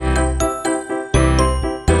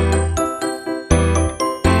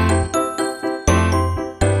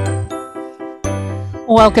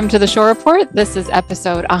Welcome to the Shore Report. This is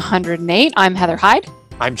episode 108. I'm Heather Hyde.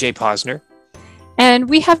 I'm Jay Posner. And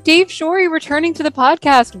we have Dave Shorey returning to the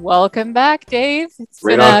podcast. Welcome back, Dave. It's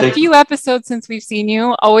been a few episodes since we've seen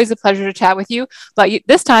you. Always a pleasure to chat with you. But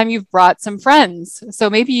this time you've brought some friends. So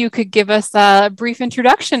maybe you could give us a brief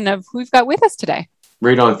introduction of who we've got with us today.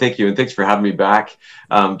 Right on. Thank you. And thanks for having me back.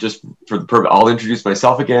 Just for the purpose, I'll introduce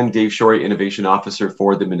myself again, Dave Shorey, Innovation Officer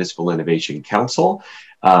for the Municipal Innovation Council.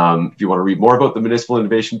 If you want to read more about the Municipal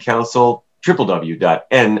Innovation Council,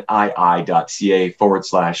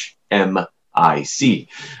 www.nii.ca/MIC.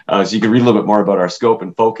 So you can read a little bit more about our scope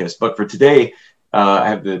and focus. But for today, I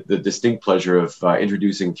have the distinct pleasure of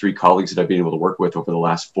introducing three colleagues that I've been able to work with over the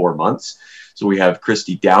last 4 months. So we have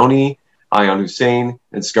Christy Downey, Ayan Hussein,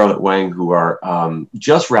 and Scarlett Wang, who are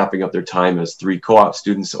just wrapping up their time as 3 co-op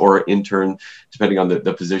students or intern, depending on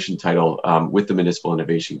the position title, with the Municipal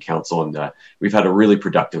Innovation Council. And we've had a really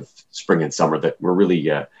productive spring and summer that we're really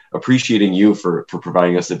appreciating you for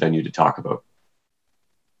providing us a venue to talk about.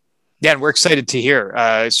 Yeah, and we're excited to hear.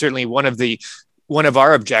 Certainly one of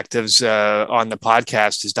our objectives on the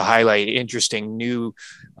podcast is to highlight interesting, new,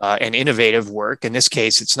 and innovative work. In this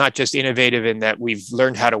case, it's not just innovative in that we've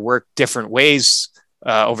learned how to work different ways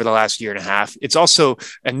over the last year and a half. It's also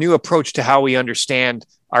a new approach to how we understand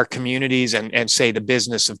our communities and say the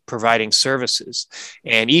business of providing services.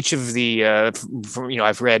 And each of the,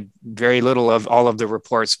 I've read very little of all of the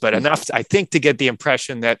reports, but enough, I think, to get the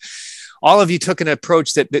impression that all of you took an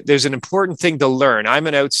approach that there's an important thing to learn. I'm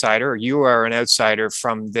an outsider, or you are an outsider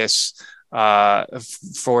from this,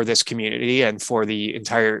 for this community and for the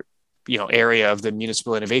entire, area of the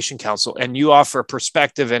Municipal Innovation Council. And you offer a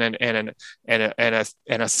perspective and a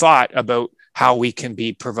thought about how we can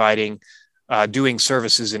be providing, doing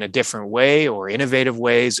services in a different way or innovative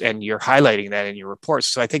ways. And you're highlighting that in your reports.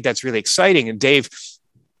 So I think that's really exciting. And Dave,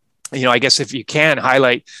 I guess if you can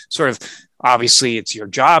highlight sort of, obviously it's your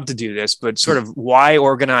job to do this, but sort of why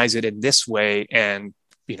organize it in this way and,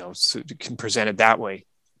 so you can present it that way.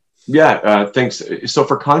 Yeah, thanks. So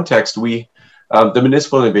for context, the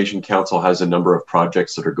Municipal Innovation Council has a number of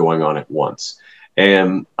projects that are going on at once.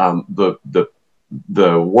 And the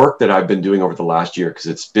work that I've been doing over the last year, because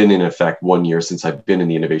it's been in effect 1 year since I've been in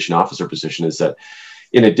the innovation officer position, is that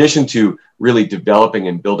in addition to really developing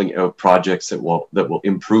and building out projects that will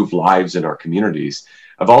improve lives in our communities,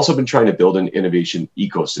 I've also been trying to build an innovation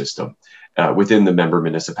ecosystem within the member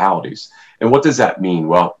municipalities. And what does that mean?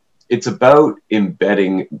 Well, it's about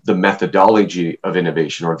embedding the methodology of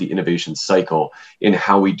innovation or the innovation cycle in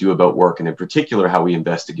how we do about work, and in particular, how we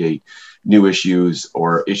investigate new issues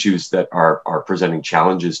or issues that are presenting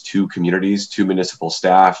challenges to communities, to municipal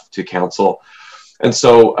staff, to council. And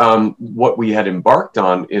so what we had embarked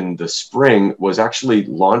on in the spring was actually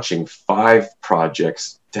launching 5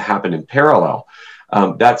 projects to happen in parallel.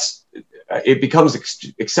 It becomes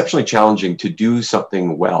exceptionally challenging to do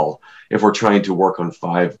something well if we're trying to work on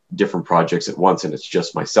 5 different projects at once and it's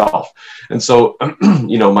just myself. And so,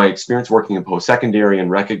 my experience working in post-secondary and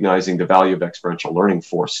recognizing the value of experiential learning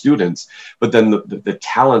for students, but then the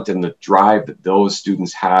talent and the drive that those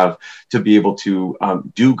students have to be able to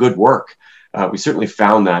do good work. We certainly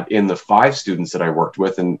found that in the 5 students that I worked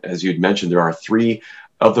with. And as you'd mentioned, there are 3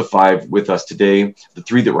 of the 5 with us today, the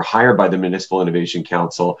 3 that were hired by the Municipal Innovation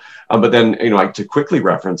Council. But then, to quickly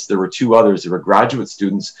reference, there were 2 others. There were graduate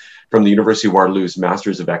students from the University of Waterloo's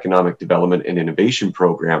Masters of Economic Development and Innovation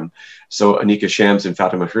program. So Anika Shams and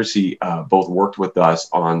Fatima Hirsi both worked with us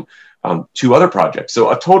on 2 other projects.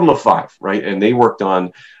 So a total of 5, right? And they worked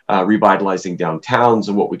on revitalizing downtowns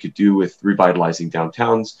and what we could do with revitalizing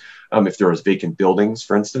downtowns. If there was vacant buildings,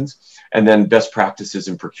 for instance, and then best practices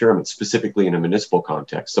in procurement, specifically in a municipal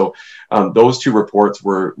context. So those 2 reports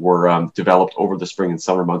were developed over the spring and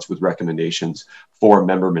summer months with recommendations for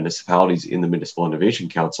member municipalities in the Municipal Innovation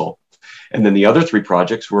Council. And then the other 3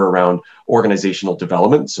 projects were around organizational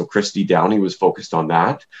development. So Christy Downey was focused on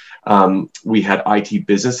that. We had IT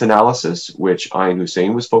business analysis, which Ayan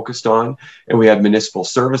Hussein was focused on. And we had municipal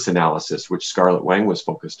service analysis, which Scarlett Wang was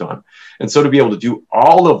focused on. And so to be able to do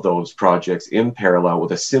all of those projects in parallel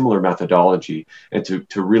with a similar methodology and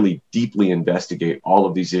to really deeply investigate all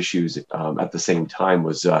of these issues at the same time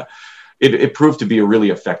was it proved to be a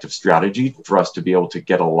really effective strategy for us to be able to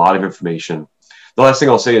get a lot of information. The last thing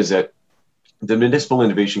I'll say is that the Municipal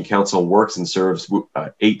Innovation Council works and serves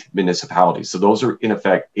 8 municipalities. So those are, in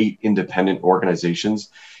effect, 8 independent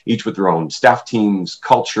organizations, each with their own staff teams,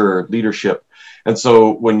 culture, leadership. And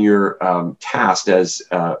so when you're tasked, as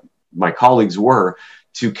my colleagues were,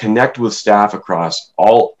 to connect with staff across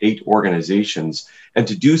all 8 organizations, and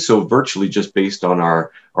to do so virtually just based on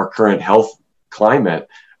our current health climate,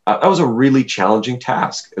 that was a really challenging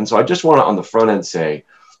task. And so I just want to on the front end say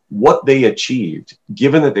what they achieved,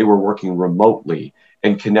 given that they were working remotely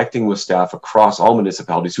and connecting with staff across all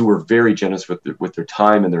municipalities who were very generous with their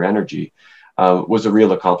time and their energy, was a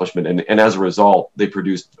real accomplishment. And as a result, they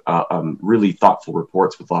produced really thoughtful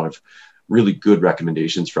reports with a lot of really good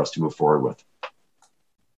recommendations for us to move forward with.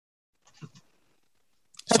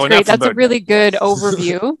 That's great. That's a really good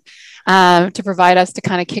overview to provide us to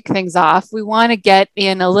kind of kick things off. We want to get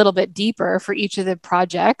in a little bit deeper for each of the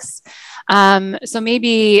projects. So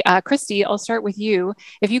maybe, Christy, I'll start with you.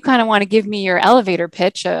 If you kind of want to give me your elevator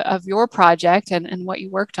pitch of your project and what you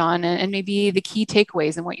worked on, and maybe the key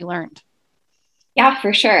takeaways and what you learned. Yeah,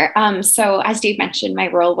 for sure. So as Dave mentioned, my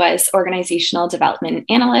role was organizational development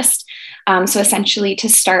analyst. So essentially to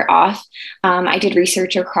start off, I did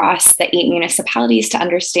research across the 8 municipalities to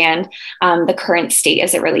understand the current state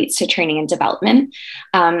as it relates to training and development.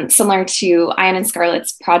 Similar to Ian and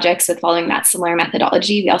Scarlett's projects with following that similar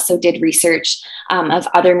methodology, we also did research of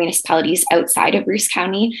other municipalities outside of Bruce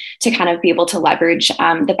County to kind of be able to leverage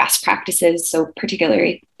the best practices. So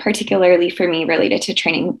particularly for me related to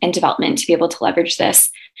training and development to be able to leverage this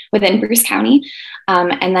within Bruce County.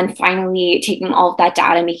 And then finally, taking all of that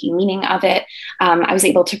data, making meaning of it, I was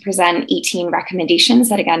able to present 18 recommendations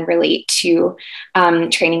that again relate to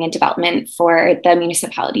training and development for the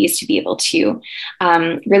municipalities to be able to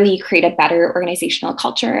really create a better organizational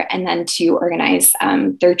culture and then to organize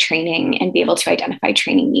their training and be able to identify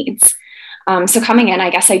training needs. So coming in, I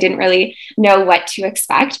guess I didn't really know what to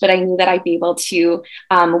expect, but I knew that I'd be able to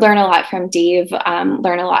learn a lot from Dave,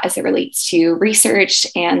 learn a lot as it relates to research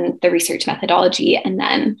and the research methodology, and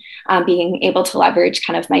then being able to leverage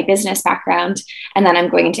kind of my business background. And then I'm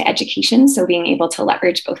going into education, so being able to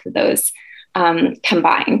leverage both of those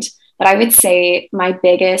combined. But I would say my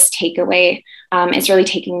biggest takeaway is really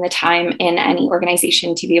taking the time in any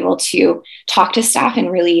organization to be able to talk to staff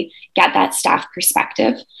and really get that staff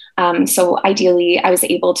perspective. So ideally, I was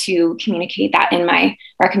able to communicate that in my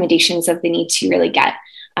recommendations of the need to really get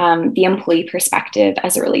the employee perspective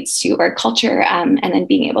as it relates to our culture, and then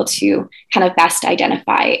being able to kind of best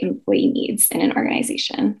identify employee needs in an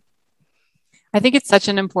organization. I think it's such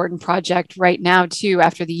an important project right now, too,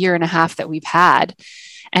 after the 1.5 years that we've had,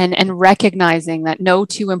 and recognizing that no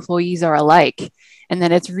 2 employees are alike. And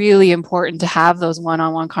then it's really important to have those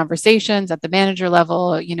one-on-one conversations at the manager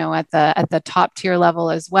level, you know, at the top tier level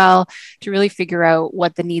as well, to really figure out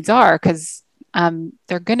what the needs are, because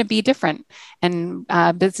they're going to be different, and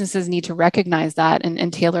businesses need to recognize that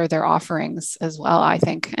and tailor their offerings as well, I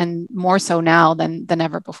think, and more so now than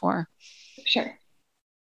ever before. Sure.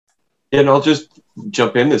 And I'll just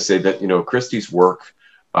jump in to say that, you know, Christy's work,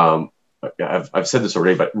 I've said this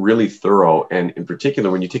already, but really thorough. And in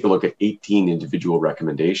particular, when you take a look at 18 individual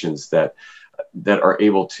recommendations that are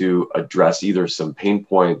able to address either some pain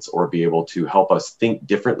points or be able to help us think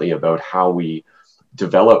differently about how we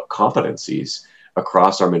develop competencies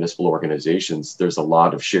across our municipal organizations, there's a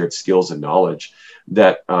lot of shared skills and knowledge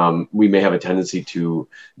that we may have a tendency to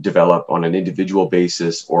develop on an individual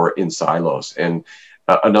basis or in silos. And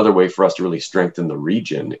another way for us to really strengthen the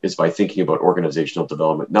region is by thinking about organizational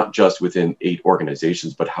development, not just within 8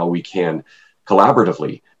 organizations, but how we can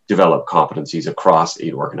collaboratively develop competencies across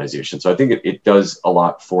 8 organizations. So I think it does a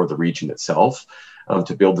lot for the region itself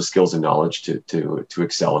to build the skills and knowledge to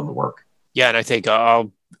excel in the work. Yeah, and I think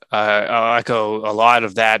I'll echo a lot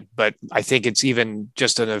of that, but I think it's even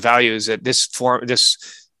just in the values that this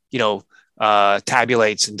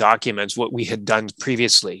tabulates and documents what we had done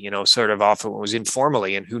previously, you know, sort of often was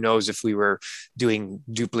informally, and who knows if we were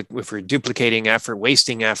duplicating effort,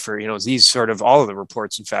 wasting effort, you know, these sort of all of the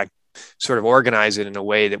reports, in fact, sort of organize it in a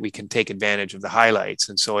way that we can take advantage of the highlights.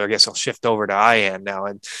 And so I guess I'll shift over to Ian now,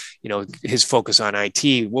 and, you know, his focus on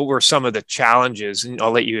IT. What were some of the challenges? And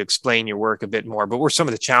I'll let you explain your work a bit more, but what were some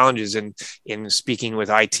of the challenges in speaking with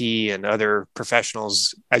IT and other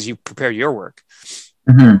professionals as you prepared your work?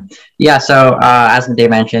 Mm-hmm. Yeah, so as Dave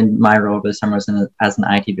mentioned, my role this summer was as an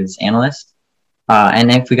IT business analyst. And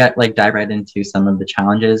if we dive right into some of the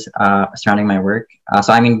challenges surrounding my work.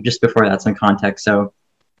 So I mean, just before that, some context. So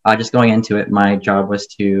just going into it, my job was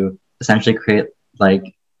to essentially create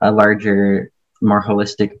like a larger, more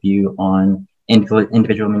holistic view on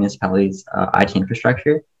individual municipalities' IT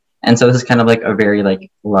infrastructure. And so this is kind of like a very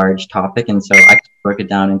large topic. And so I broke it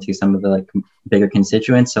down into some of the bigger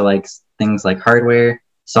constituents. So things like hardware,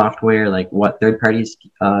 software, what third parties,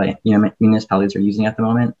 municipalities are using at the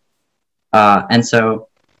moment. And so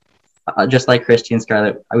just like Christy and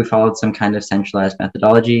Scarlett, we followed some kind of centralized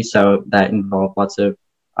methodology. So that involved lots of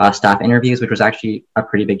staff interviews, which was actually a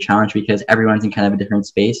pretty big challenge because everyone's in kind of a different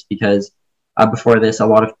space. Because before this, a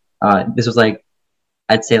lot of this was like,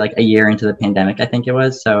 I'd say like a year into the pandemic, I think it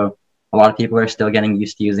was. So a lot of people are still getting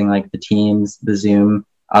used to using like the Teams, the Zoom.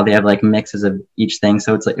 They have like mixes of each thing.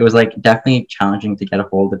 So it's like, it was like definitely challenging to get a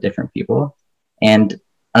hold of different people. And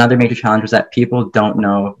another major challenge was that people don't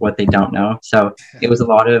know what they don't know. So it was a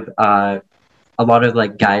lot of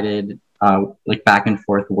like guided like back and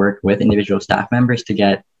forth work with individual staff members to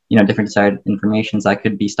get, you know, different desired information. So that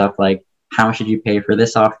could be stuff like, how much should you pay for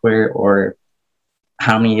this software, or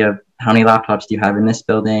how many laptops do you have in this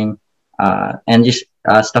building, and just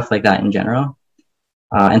stuff like that in general.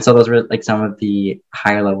 And so those were like some of the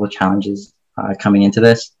higher level challenges coming into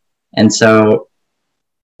this. And so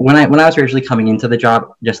when I was originally coming into the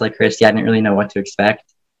job, just like Christy, I didn't really know what to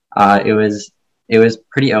expect. It was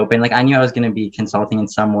pretty open. Like I knew I was going to be consulting in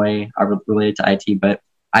some way related to IT, but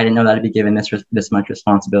I didn't know that I'd be given this much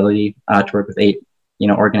responsibility to work with 8, you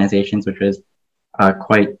know, organizations, which was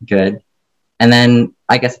quite good. And then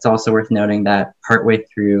I guess it's also worth noting that partway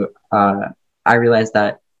through, I realized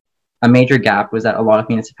that a major gap was that a lot of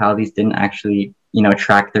municipalities didn't actually, you know,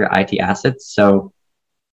 track their IT assets. So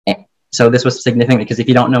this was significant because if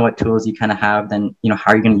you don't know what tools you kind of have, then, you know,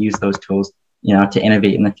 how are you going to use those tools, you know, to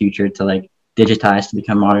innovate in the future, to like digitize, to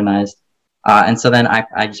become modernized. And so then I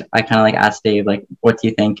kind of like asked Dave, like, what do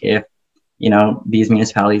you think if, you know, these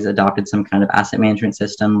municipalities adopted some kind of asset management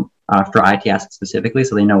system for IT assets specifically,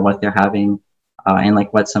 so they know what they're having and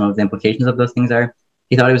like what some of the implications of those things are.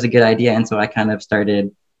 He thought it was a good idea. And so I kind of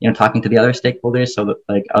started, you know, talking to the other stakeholders, so that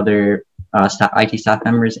like other IT staff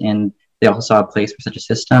members, and they also saw a place for such a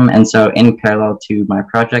system. And so in parallel to my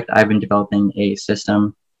project, I've been developing a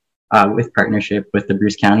system with partnership with the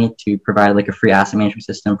Bruce County to provide like a free asset management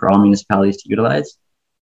system for all municipalities to utilize.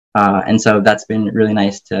 And so that's been really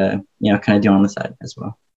nice to, you know, kind of do on the side as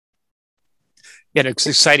well. Yeah, it's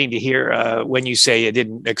exciting to hear when you say you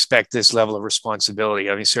didn't expect this level of responsibility.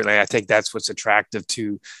 I mean, certainly, I think that's what's attractive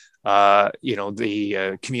to, you know,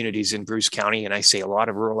 the communities in Bruce County, and I say a lot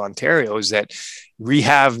of rural Ontario, is that we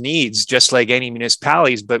have needs just like any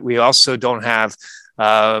municipalities, but we also don't have,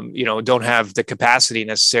 you know, don't have the capacity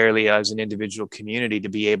necessarily as an individual community to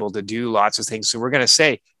be able to do lots of things. So we're going to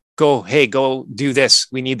say, go do this.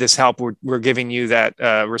 We need this help. We're giving you that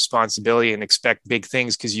responsibility, and expect big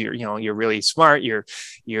things because you're really smart. You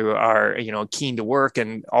are, you know, keen to work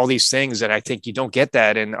and all these things. And I think you don't get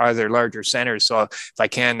that in other larger centers. So if I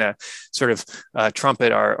can sort of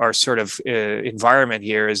trumpet our sort of environment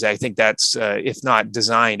here, is I think that's if not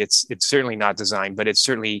designed, it's certainly not designed, but it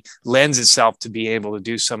certainly lends itself to be able to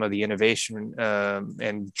do some of the innovation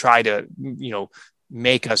and try to, you know,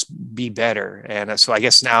 make us be better. And so I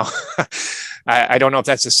guess now, I don't know if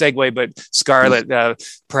that's a segue, but Scarlett,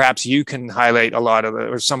 perhaps you can highlight a lot of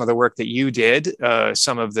or some of the work that you did,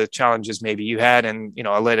 some of the challenges maybe you had, and, you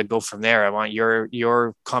know, I'll let it go from there. I want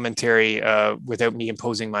your commentary without me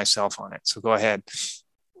imposing myself on it. So go ahead.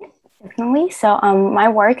 Definitely. So my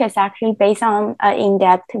work is actually based on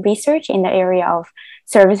in-depth research in the area of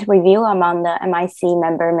service review among the MIC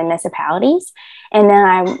member municipalities. And then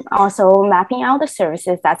I'm also mapping out the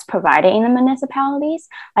services that's provided in the municipalities,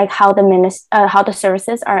 like how the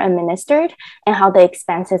services are administered and how the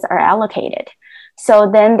expenses are allocated.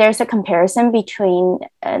 So then there's a comparison between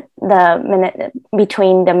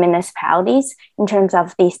the municipalities in terms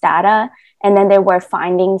of these data. And then there were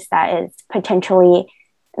findings that is potentially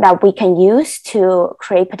that we can use to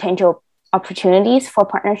create potential opportunities for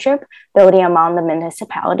partnership building among the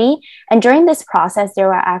municipality. And during this process,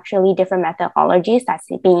 there are actually different methodologies that's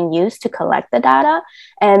being used to collect the data.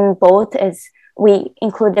 And we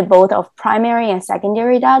included both of primary and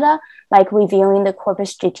secondary data, like reviewing the corporate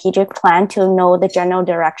strategic plan to know the general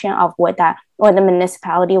direction of where the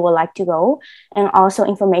municipality would like to go. And also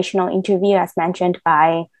informational interview, as mentioned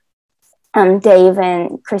by Dave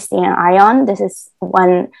and Christine and Ion. This is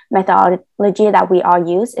one methodology that we all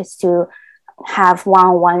use, is to have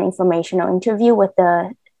one-on-one informational interview with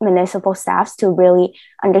the municipal staffs to really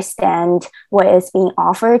understand what is being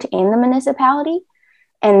offered in the municipality.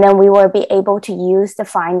 And then we will be able to use the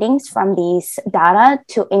findings from these data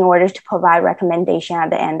in order to provide recommendation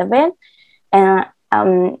at the end of it. And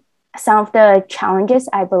some of the challenges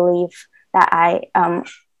I believe that I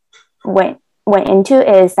went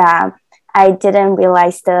into is that I didn't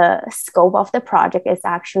realize the scope of the project is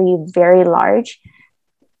actually very large,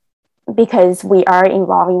 because we are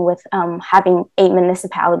involving with having 8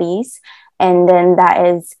 municipalities, and then that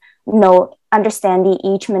is understanding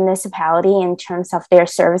each municipality in terms of their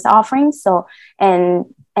service offerings. So and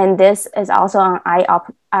this is also an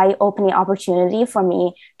eye-opening opportunity for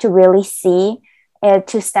me to really see it,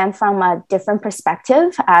 to stand from a different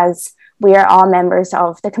perspective, as we are all members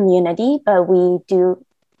of the community, but we do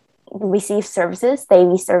receive services,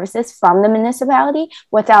 daily services from the municipality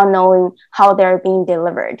without knowing how they're being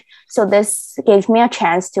delivered. So this gave me a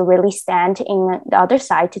chance to really stand in the other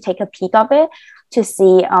side to take a peek of it, to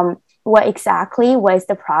see what exactly was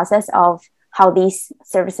the process of how these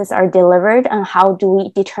services are delivered, and how do we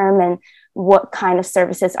determine what kind of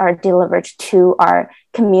services are delivered to our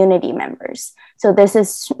community members. So this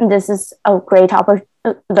is a great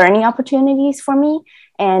learning opportunities for me,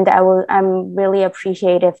 and I'm really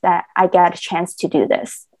appreciative that I get a chance to do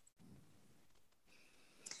this.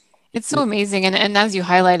 It's so amazing. And as you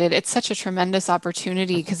highlighted, it's such a tremendous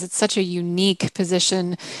opportunity because it's such a unique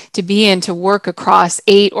position to be in, to work across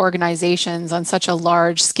 8 organizations on such a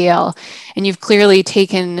large scale. And you've clearly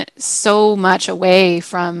taken so much away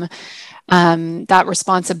from that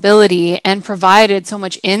responsibility and provided so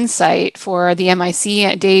much insight for the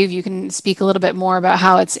MIC. Dave, you can speak a little bit more about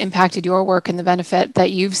how it's impacted your work and the benefit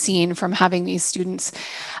that you've seen from having these students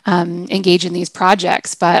engage in these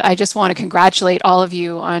projects. But I just want to congratulate all of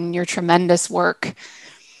you on your tremendous work.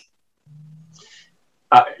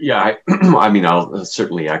 Yeah, I mean, I'll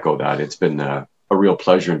certainly echo that. It's been a real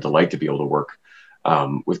pleasure and delight to be able to work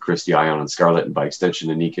with Christy, Ion, and Scarlett, and by extension,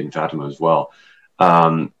 Anika and Fatima as well.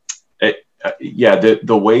 Yeah,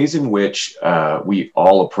 the ways in which we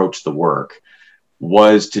all approach the work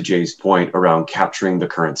was, to Jay's point, around capturing the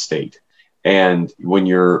current state. And when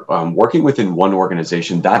you're working within one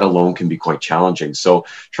organization, that alone can be quite challenging. So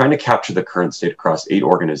trying to capture the current state across 8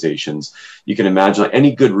 organizations, you can imagine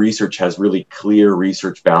any good research has really clear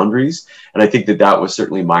research boundaries. And I think that was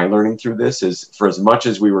certainly my learning through this, is for as much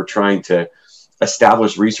as we were trying to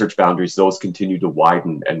establish research boundaries, those continue to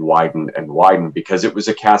widen and widen and widen, because it was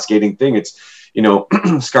a cascading thing. It's,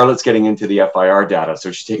 Scarlett's getting into the FIR data.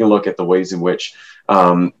 So she's taking a look at the ways in which,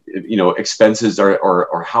 expenses are,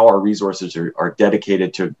 or how our resources are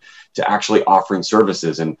dedicated to actually offering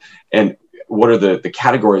services, and what are the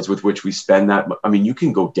categories with which we spend that. I mean, you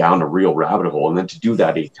can go down a real rabbit hole, and then to do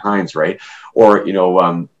that 8 times, right? Or,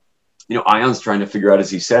 Ion's trying to figure out,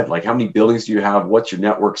 as he said, like, how many buildings do you have? What's your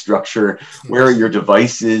network structure? Where are your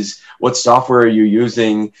devices? What software are you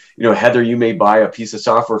using? Heather, you may buy a piece of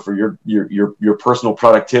software for your personal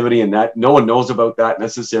productivity, and that no one knows about that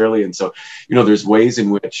necessarily. And so, there's ways in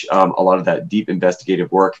which a lot of that deep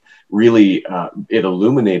investigative work really it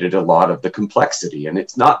illuminated a lot of the complexity. And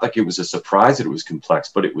it's not like it was a surprise that it was complex,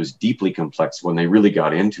 but it was deeply complex when they really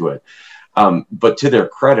got into it. But to their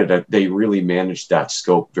credit, they really managed that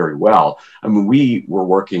scope very well. I mean, we were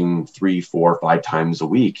working 3, 4, 5 times a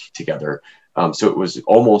week together. So it was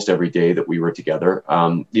almost every day that we were together,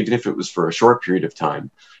 even if it was for a short period of time,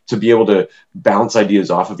 to be able to bounce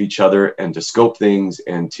ideas off of each other and to scope things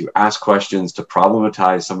and to ask questions, to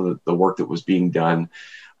problematize some of the work that was being done,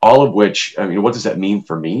 all of which, I mean, what does that mean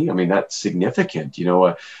for me? I mean, that's significant.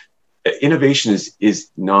 Innovation is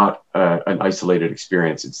not an isolated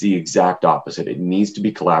experience. It's the exact opposite. It needs to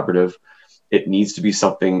be collaborative. It needs to be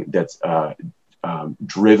something that's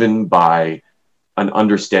driven by an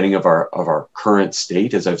understanding of our current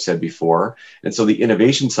state, as I've said before. And so the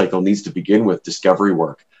innovation cycle needs to begin with discovery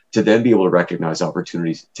work, to then be able to recognize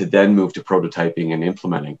opportunities, to then move to prototyping and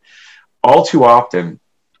implementing. All too often,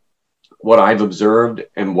 what I've observed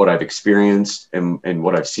and what I've experienced and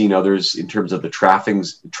what I've seen others in terms of the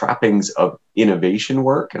trappings of innovation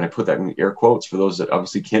work, and I put that in air quotes for those that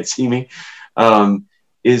obviously can't see me,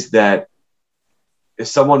 is that if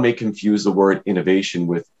someone may confuse the word innovation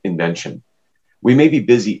with invention. We may be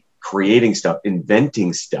busy creating stuff,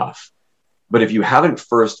 inventing stuff, but if you haven't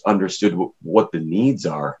first understood what the needs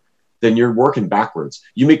are, then you're working backwards.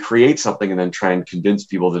 You may create something and then try and convince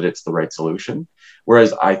people that it's the right solution.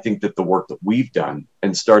 Whereas I think that the work that we've done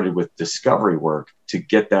and started with discovery work to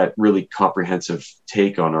get that really comprehensive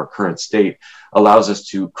take on our current state allows us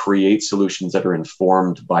to create solutions that are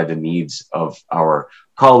informed by the needs of our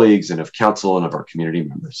colleagues and of council and of our community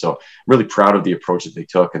members. So I'm really proud of the approach that they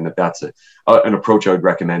took, and that's an approach I would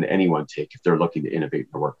recommend anyone take if they're looking to innovate in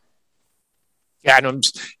their work. Yeah, and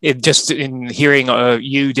just in hearing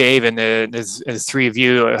you, Dave, and the 3 of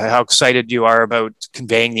you, how excited you are about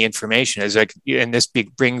conveying the information, is like, and this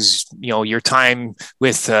brings your time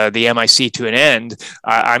with the MIC to an end.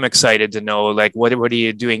 I'm excited to know, like, what are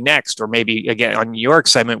you doing next, or maybe again on your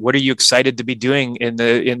excitement, what are you excited to be doing in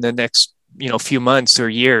the next few months or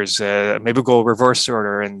years? Maybe we'll go reverse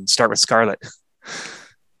order and start with Scarlett.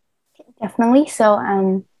 Definitely.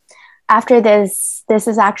 So after this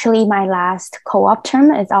is actually my last co-op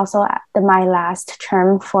term. It's also my last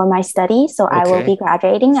term for my study. So okay. I will be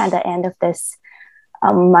graduating at the end of this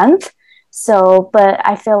month. So, but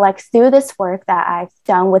I feel like through this work that I've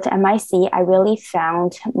done with MIC, I really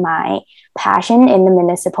found my passion in the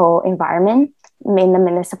municipal environment, in the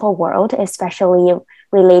municipal world, especially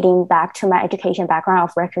relating back to my education background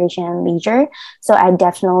of recreation and leisure. So I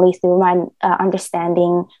definitely, through my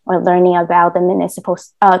understanding or learning about the municipal,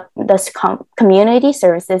 community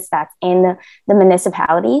services that's in the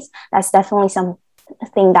municipalities, that's definitely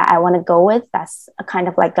something that I want to go with. That's a kind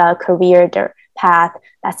of like a career path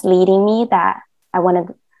that's leading me that I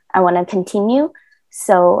want to continue.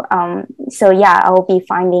 So yeah, I'll be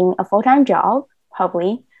finding a full-time job,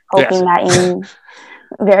 probably hoping that in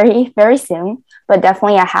very, very soon. But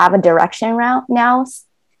definitely I have a direction now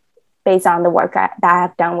based on the work that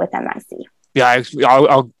I've done with MIC. Yeah,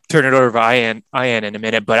 I'll turn it over to Ian in a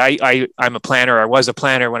minute, but I'm a planner. I was a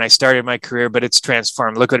planner when I started my career, but it's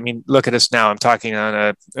transformed. Look at us now. I'm talking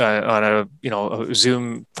on a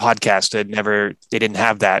Zoom podcast. They didn't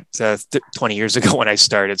have that 20 years ago when I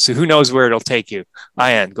started. So who knows where it'll take you?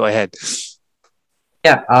 Ian, go ahead.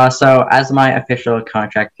 Yeah. So as my official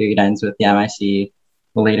contract period ends with the MIC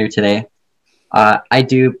later today, I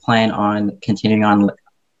do plan on continuing on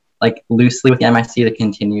like loosely with the MIC to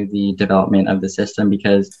continue the development of the system,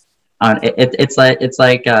 because it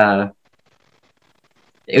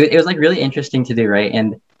was like really interesting to do, right?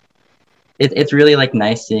 And it's really like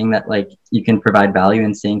nice seeing that like you can provide value,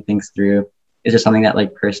 and seeing things through is just something that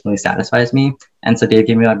like personally satisfies me. And so Dave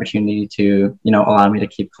gave me the opportunity to, allow me to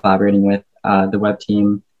keep collaborating with the web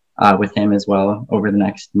team, with him as well over the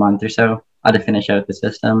next month or so, to finish out the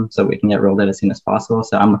system so we can get rolled out as soon as possible.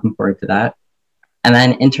 So I'm looking forward to that. And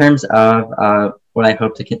then in terms of what I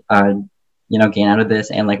hope to gain out of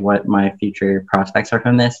this, and like what my future prospects are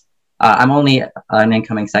from this, I'm only an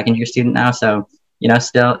incoming second year student now, so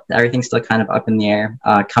still everything's still kind of up in the air.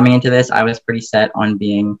 Coming into this, I was pretty set on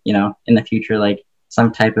being in the future like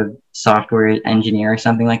some type of software engineer or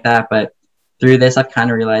something like that. But through this, I've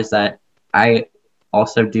kind of realized that I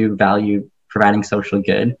also do value providing social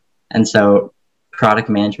good, and so product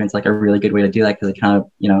management's like a really good way to do that, because it kind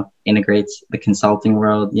of integrates the consulting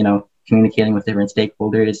world, communicating with different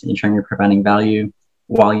stakeholders, ensuring you're providing value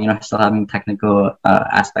while still having technical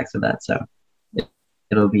aspects of that. So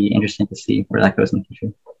it'll be interesting to see where that goes in the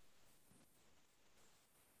future.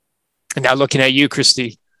 And now looking at you,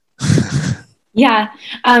 Christy. Yeah.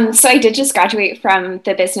 So I did just graduate from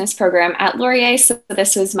the business program at Laurier. So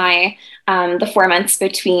this was my the 4 months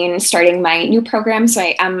between starting my new program. So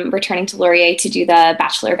I am returning to Laurier to do the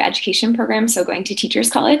Bachelor of Education program, so going to Teachers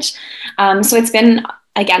College. So it's been,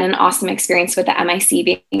 again, an awesome experience with the MIC,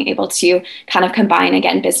 being able to kind of combine,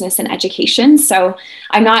 again, business and education. So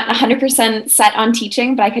I'm not 100% set on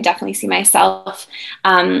teaching, but I could definitely see myself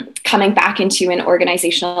coming back into an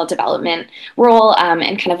organizational development role,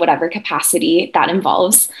 in kind of whatever capacity that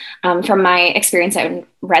involves. From my experience at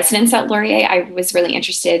residence at Laurier, I was really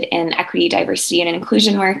interested in equity, diversity, and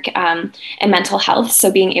inclusion work, and mental health.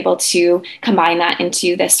 So being able to combine that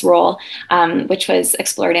into this role, which was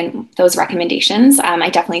explored in those recommendations, I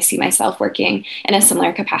definitely see myself working in a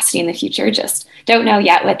similar capacity in the future. Just don't know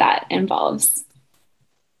yet what that involves.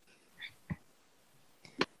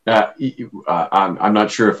 I'm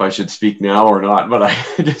not sure if I should speak now or not, but I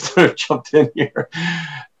just sort of jumped in here.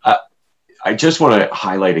 I just want to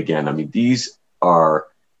highlight again, I mean, these are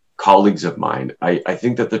colleagues of mine. I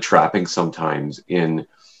think that the trapping sometimes in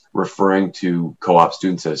referring to co-op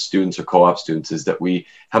students as students or co-op students is that we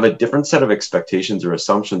have a different set of expectations or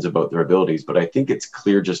assumptions about their abilities. But I think it's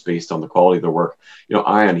clear just based on the quality of their work.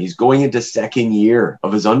 Ian, he's going into second year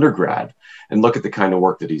of his undergrad, and look at the kind of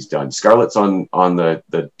work that he's done. Scarlett's on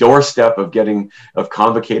the doorstep of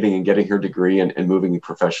convocating and getting her degree and moving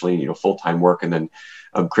professionally, full-time work. And then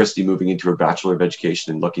Christy moving into her Bachelor of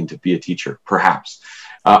Education and looking to be a teacher, perhaps.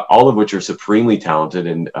 All of which are supremely talented,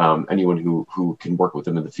 and anyone who can work with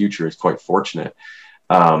them in the future is quite fortunate.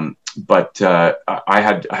 But I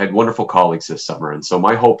had wonderful colleagues this summer, and so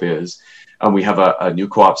my hope is we have a new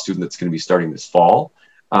co-op student that's going to be starting this fall,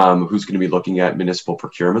 who's going to be looking at municipal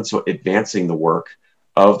procurement, so advancing the work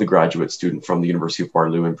of the graduate student from the University of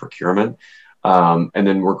Waterloo in procurement. And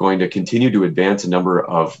then we're going to continue to advance a number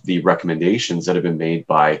of the recommendations that have been made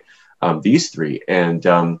by these three. And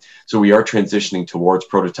so we are transitioning towards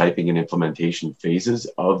prototyping and implementation phases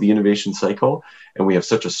of the innovation cycle. And we have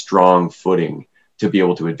such a strong footing to be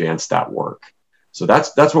able to advance that work. So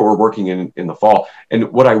that's what we're working in the fall.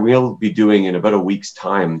 And what I will be doing in about a week's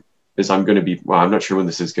time is I'm going to be, well, I'm not sure when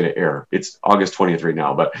this is going to air. It's August 20th right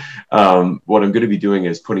now, but what I'm going to be doing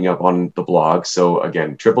is putting up on the blog. So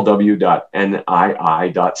again, www.nii.ca/M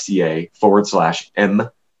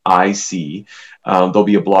there'll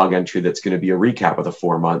be a blog entry that's going to be a recap of the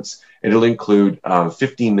 4 months. And it'll include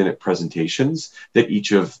 15-minute presentations that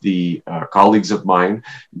each of the colleagues of mine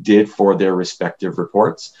did for their respective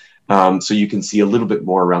reports. So you can see a little bit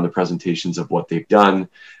more around the presentations of what they've done,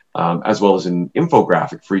 as well as an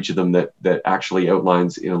infographic for each of them that actually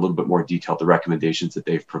outlines in a little bit more detail the recommendations that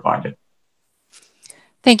they've provided.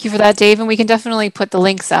 Thank you for that, Dave. And we can definitely put the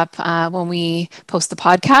links up when we post the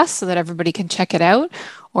podcast so that everybody can check it out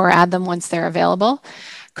or add them once they're available.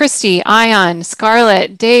 Christy, Ion,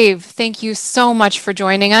 Scarlett, Dave, thank you so much for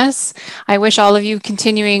joining us. I wish all of you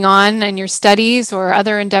continuing on in your studies or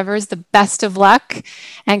other endeavors the best of luck,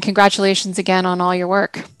 and congratulations again on all your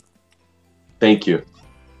work. Thank you.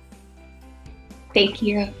 Thank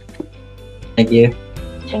you. Thank you.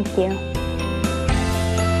 Thank you.